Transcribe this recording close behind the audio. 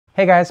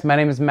Hey guys, my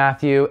name is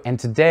Matthew, and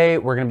today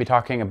we're going to be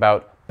talking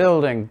about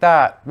building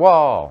that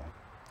wall.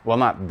 Well,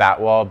 not that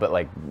wall, but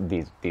like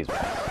these walls.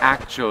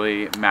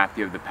 Actually,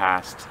 Matthew of the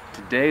past,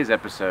 today's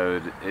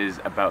episode is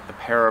about the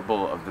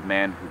parable of the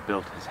man who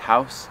built his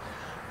house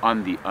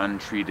on the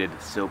untreated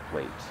sill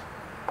plate.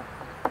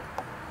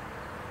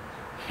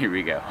 Here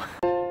we go.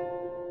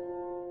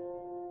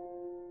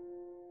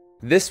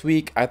 This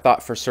week, I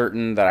thought for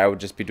certain that I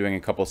would just be doing a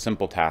couple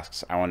simple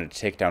tasks. I wanted to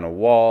take down a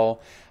wall,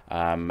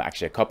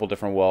 actually a couple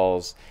different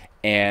walls,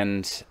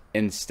 and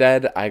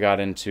instead I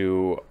got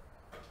into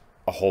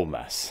a whole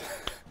mess.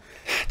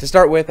 To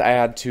start with, I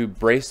had to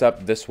brace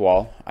up this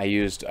wall. I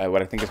used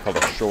what I think is called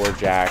a shore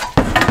jack,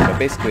 but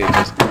basically it's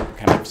just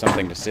kind of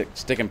something to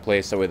stick in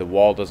place so that way the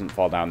wall doesn't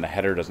fall down, the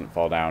header doesn't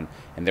fall down,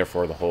 and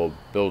therefore the whole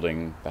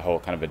building, the whole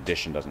kind of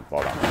addition doesn't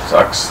fall down.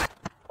 Sucks.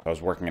 I was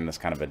working in this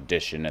kind of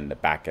addition in the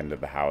back end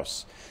of the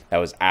house that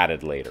was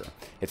added later.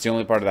 It's the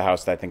only part of the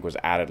house that I think was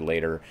added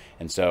later,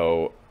 and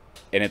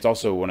it's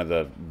also one of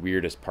the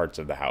weirdest parts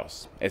of the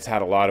house. It's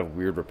had a lot of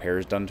weird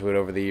repairs done to it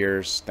over the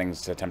years,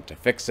 things to attempt to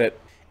fix it,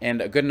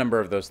 and a good number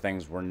of those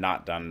things were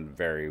not done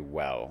very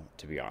well,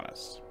 to be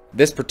honest.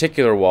 This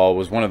particular wall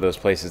was one of those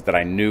places that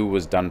I knew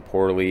was done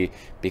poorly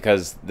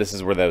because this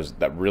is where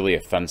that really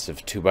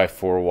offensive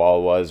 2x4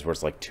 wall was, where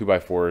it's like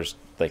 2x4s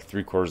like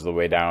 3/4 of the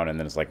way down, and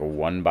then it's like a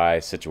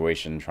 1x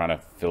situation trying to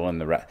fill in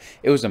the rest.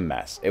 It was a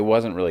mess. It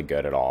wasn't really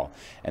good at all.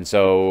 And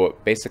so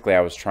basically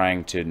I was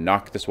trying to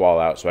knock this wall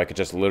out so I could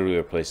just literally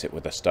replace it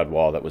with a stud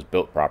wall that was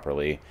built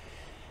properly.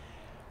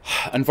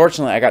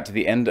 Unfortunately, I got to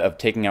the end of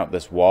taking out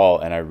this wall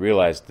and I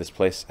realized this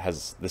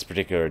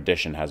particular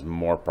addition has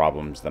more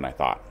problems than I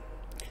thought.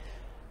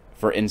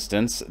 For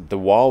instance, the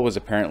wall was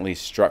apparently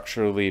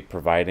structurally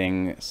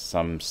providing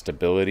some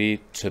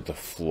stability to the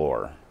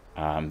floor.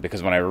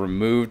 Because when I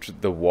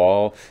removed the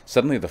wall,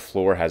 suddenly the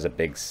floor has a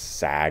big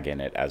sag in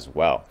it as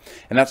well.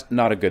 And that's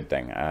not a good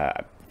thing.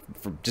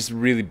 For just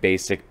really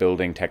basic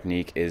building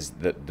technique is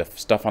that the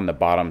stuff on the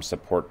bottom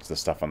supports the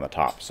stuff on the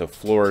top. So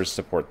floors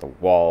support the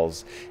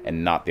walls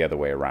and not the other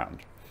way around.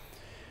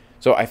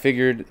 So I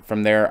figured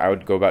from there I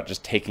would go about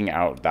just taking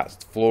out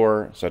that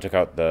floor. So I took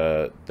out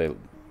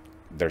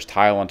there's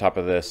tile on top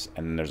of this,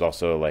 and then there's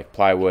also like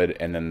plywood,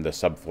 and then the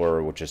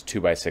subfloor, which is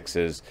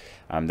 2x6s.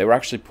 They were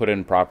actually put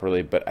in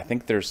properly, but I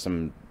think there's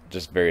some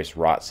just various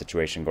rot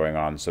situation going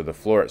on. So the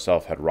floor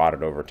itself had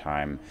rotted over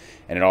time,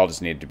 and it all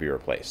just needed to be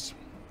replaced.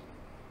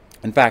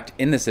 In fact,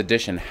 in this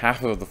addition,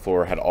 half of the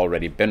floor had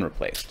already been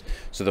replaced.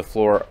 So the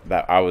floor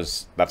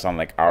that's on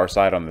like our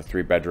side, on the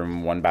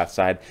 3-bedroom, 1-bath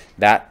side,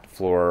 that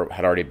floor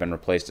had already been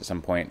replaced at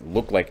some point,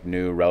 looked like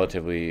new,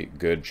 relatively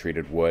good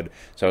treated wood.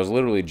 So I was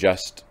literally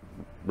just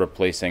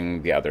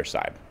replacing the other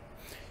side.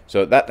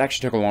 So that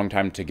actually took a long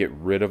time to get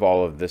rid of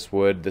all of this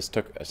wood. This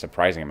took a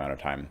surprising amount of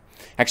time.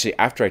 Actually,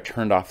 after I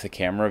turned off the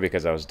camera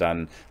because I was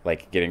done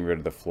like getting rid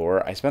of the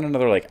floor, I spent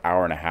another like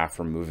hour and a half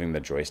removing the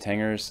joist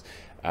hangers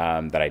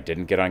that I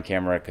didn't get on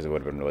camera because it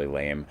would have been really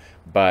lame.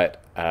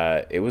 But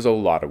it was a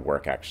lot of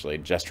work actually,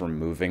 just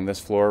removing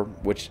this floor,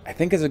 which I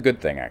think is a good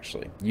thing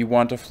actually. You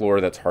want a floor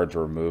that's hard to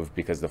remove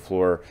because the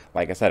floor,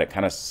 like I said, it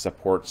kind of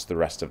supports the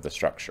rest of the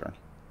structure.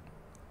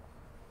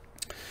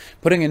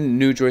 Putting in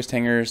new joist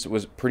hangers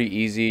was pretty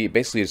easy.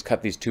 Basically, just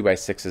cut these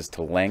 2x6s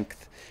to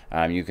length.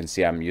 You can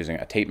see I'm using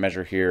a tape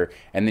measure here,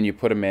 and then you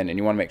put them in, and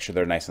you want to make sure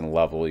they're nice and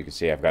level. You can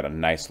see I've got a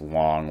nice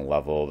long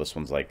level. This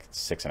one's like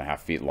 6.5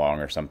 feet long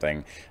or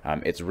something.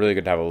 It's really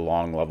good to have a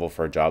long level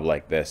for a job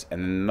like this.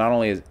 And not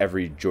only is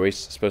every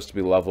joist supposed to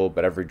be level,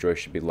 but every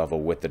joist should be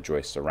level with the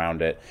joists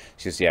around it.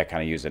 So you see I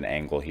kind of use an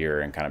angle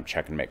here and kind of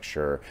check and make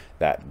sure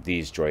that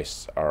these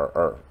joists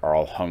are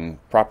all hung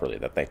properly,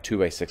 that the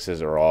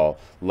 2x6s are all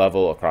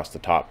level across the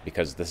top,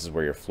 because this is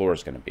where your floor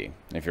is going to be.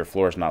 And if your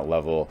floor is not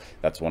level,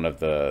 that's one of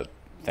the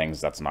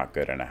things that's not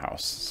good in a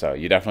house. So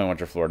you definitely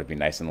want your floor to be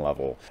nice and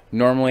level.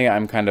 Normally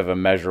I'm kind of a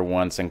measure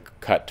once and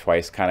cut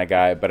twice kind of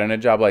guy, but in a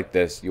job like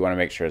this you want to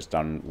make sure it's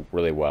done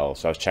really well.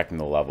 So I was checking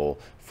the level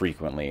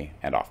frequently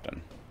and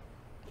often.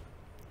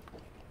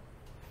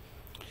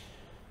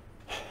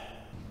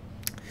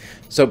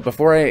 So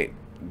before I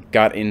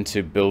got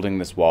into building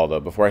this wall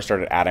though, before I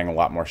started adding a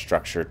lot more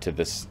structure to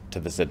this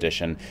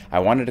addition, I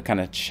wanted to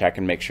kind of check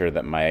and make sure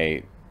that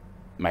my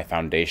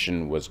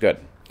foundation was good.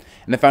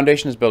 And the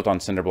foundation is built on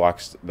cinder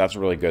blocks. That's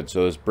really good.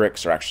 So those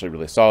bricks are actually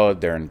really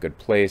solid. They're in good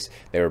place.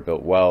 They were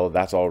built well.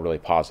 That's all really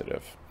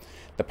positive.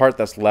 The part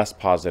that's less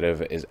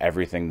positive is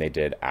everything they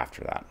did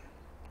after that.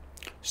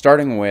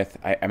 Starting with,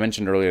 I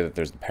mentioned earlier that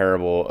there's the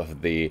parable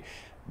of the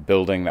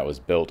building that was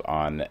built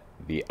on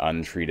the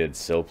untreated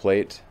sill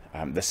plate.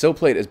 The sill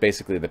plate is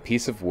basically the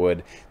piece of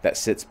wood that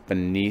sits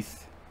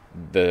beneath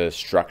the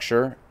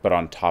structure, but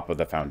on top of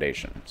the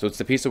foundation. So it's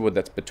the piece of wood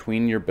that's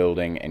between your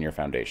building and your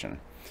foundation.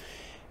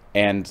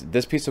 And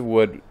this piece of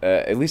wood,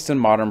 at least in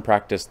modern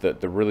practice,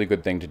 the really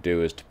good thing to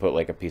do is to put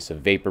like a piece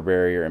of vapor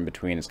barrier in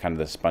between. It's kind of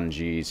the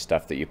spongy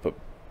stuff that you put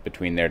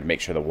between there to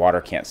make sure the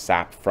water can't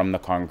sap from the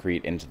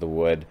concrete into the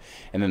wood.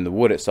 And then the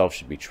wood itself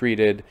should be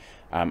treated.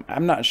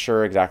 I'm not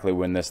sure exactly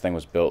when this thing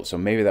was built, so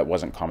maybe that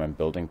wasn't common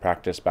building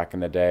practice back in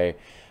the day.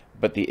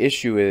 But the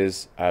issue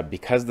is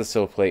because the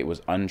sill plate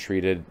was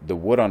untreated, the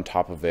wood on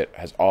top of it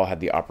has all had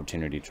the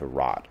opportunity to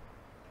rot.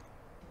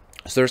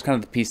 So there's kind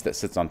of the piece that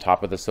sits on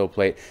top of the sill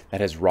plate that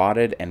has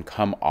rotted and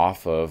come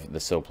off of the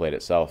sill plate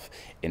itself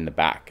in the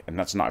back. And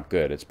that's not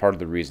good. It's part of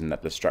the reason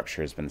that the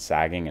structure has been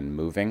sagging and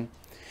moving.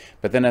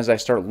 But then as I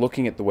start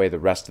looking at the way the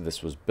rest of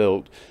this was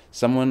built,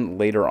 someone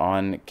later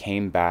on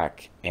came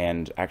back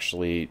and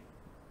actually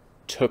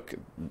took,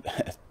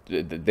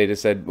 they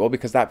just said, well,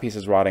 because that piece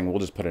is rotting, we'll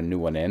just put a new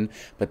one in.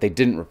 But they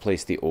didn't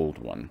replace the old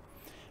one.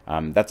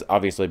 That's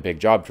obviously a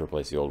big job to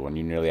replace the old one.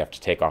 You nearly have to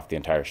take off the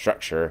entire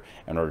structure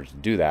in order to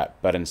do that.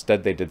 But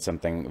instead they did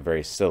something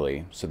very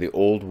silly. So the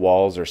old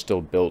walls are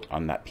still built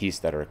on that piece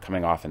that are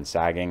coming off and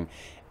sagging,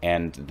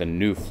 and the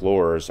new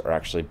floors are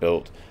actually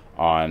built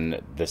on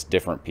this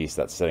different piece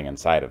that's sitting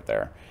inside of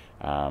there.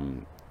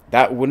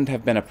 That wouldn't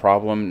have been a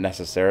problem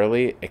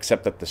necessarily,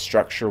 except that the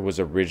structure was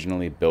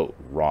originally built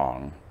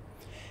wrong.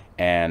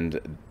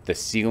 And the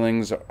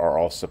ceilings are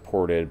all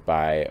supported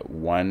by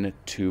 1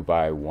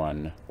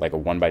 2x1, like a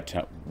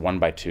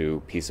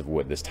 1x2 piece of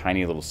wood, this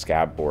tiny little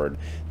scab board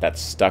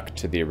that's stuck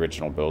to the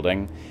original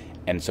building.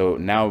 And so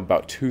now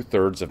about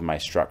 2/3 of my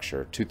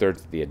structure, 2/3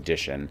 of the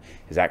addition,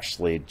 is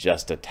actually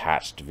just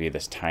attached via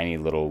this tiny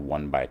little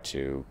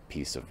 1x2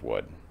 piece of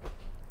wood.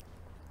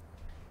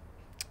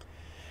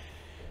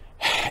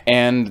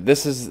 And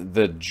this is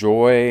the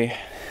joy,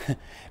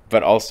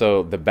 but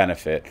also the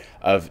benefit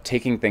of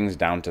taking things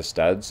down to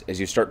studs, as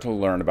you start to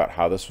learn about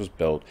how this was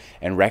built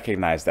and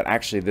recognize that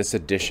actually this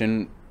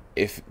addition,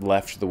 if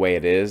left the way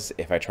it is,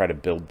 if I try to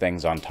build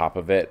things on top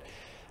of it,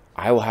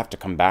 I will have to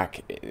come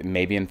back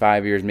maybe in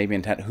 5 years, maybe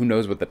in 10, who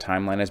knows what the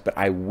timeline is, but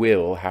I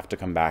will have to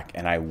come back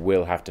and I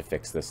will have to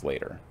fix this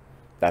later.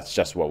 That's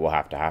just what will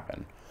have to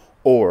happen.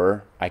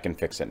 Or I can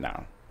fix it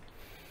now.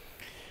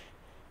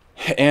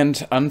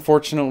 And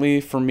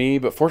unfortunately for me,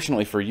 but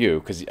fortunately for you,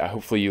 because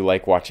hopefully you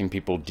like watching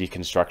people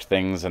deconstruct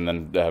things and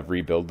then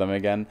rebuild them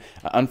again.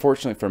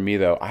 Unfortunately for me,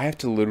 though, I have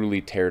to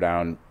literally tear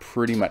down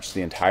pretty much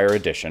the entire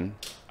addition,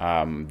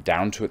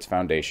 down to its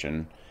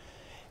foundation,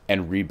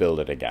 and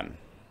rebuild it again.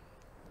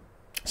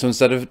 So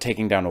instead of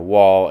taking down a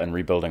wall and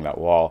rebuilding that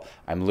wall,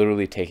 I'm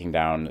literally taking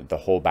down the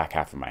whole back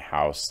half of my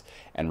house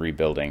and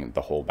rebuilding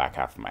the whole back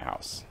half of my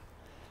house.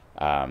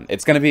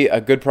 It's going to be a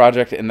good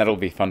project, and that'll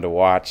be fun to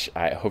watch.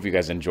 I hope you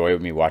guys enjoy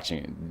me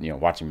watching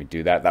me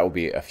do that. That will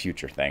be a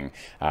future thing.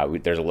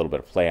 There's a little bit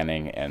of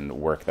planning and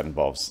work that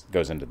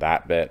goes into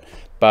that bit,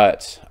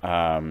 but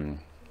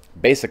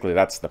basically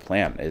that's the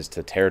plan: is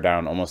to tear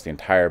down almost the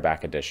entire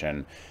back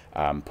addition,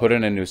 put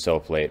in a new sill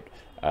plate,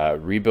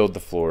 rebuild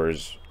the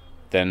floors,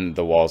 then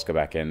the walls go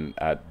back in.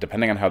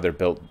 Depending on how they're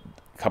built,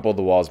 a couple of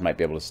the walls might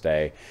be able to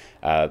stay,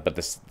 but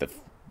the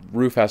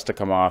roof has to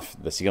come off,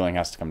 the ceiling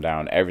has to come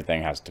down,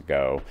 everything has to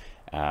go.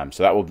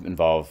 So that will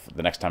involve,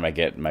 the next time I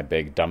get my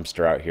big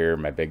dumpster out here,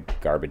 my big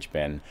garbage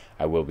bin,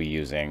 I will be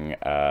using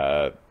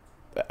at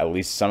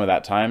least some of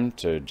that time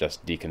to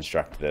just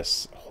deconstruct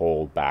this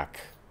whole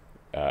back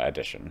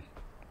addition.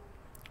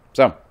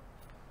 So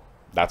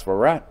that's where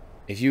we're at.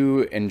 If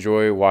you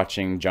enjoy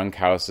watching junk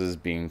houses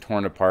being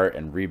torn apart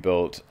and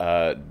rebuilt,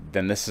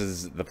 then this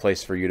is the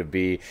place for you to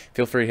be.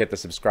 Feel free to hit the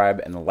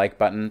subscribe and the like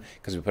button,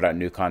 because we put out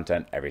new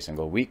content every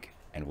single week,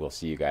 and we'll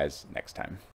see you guys next time.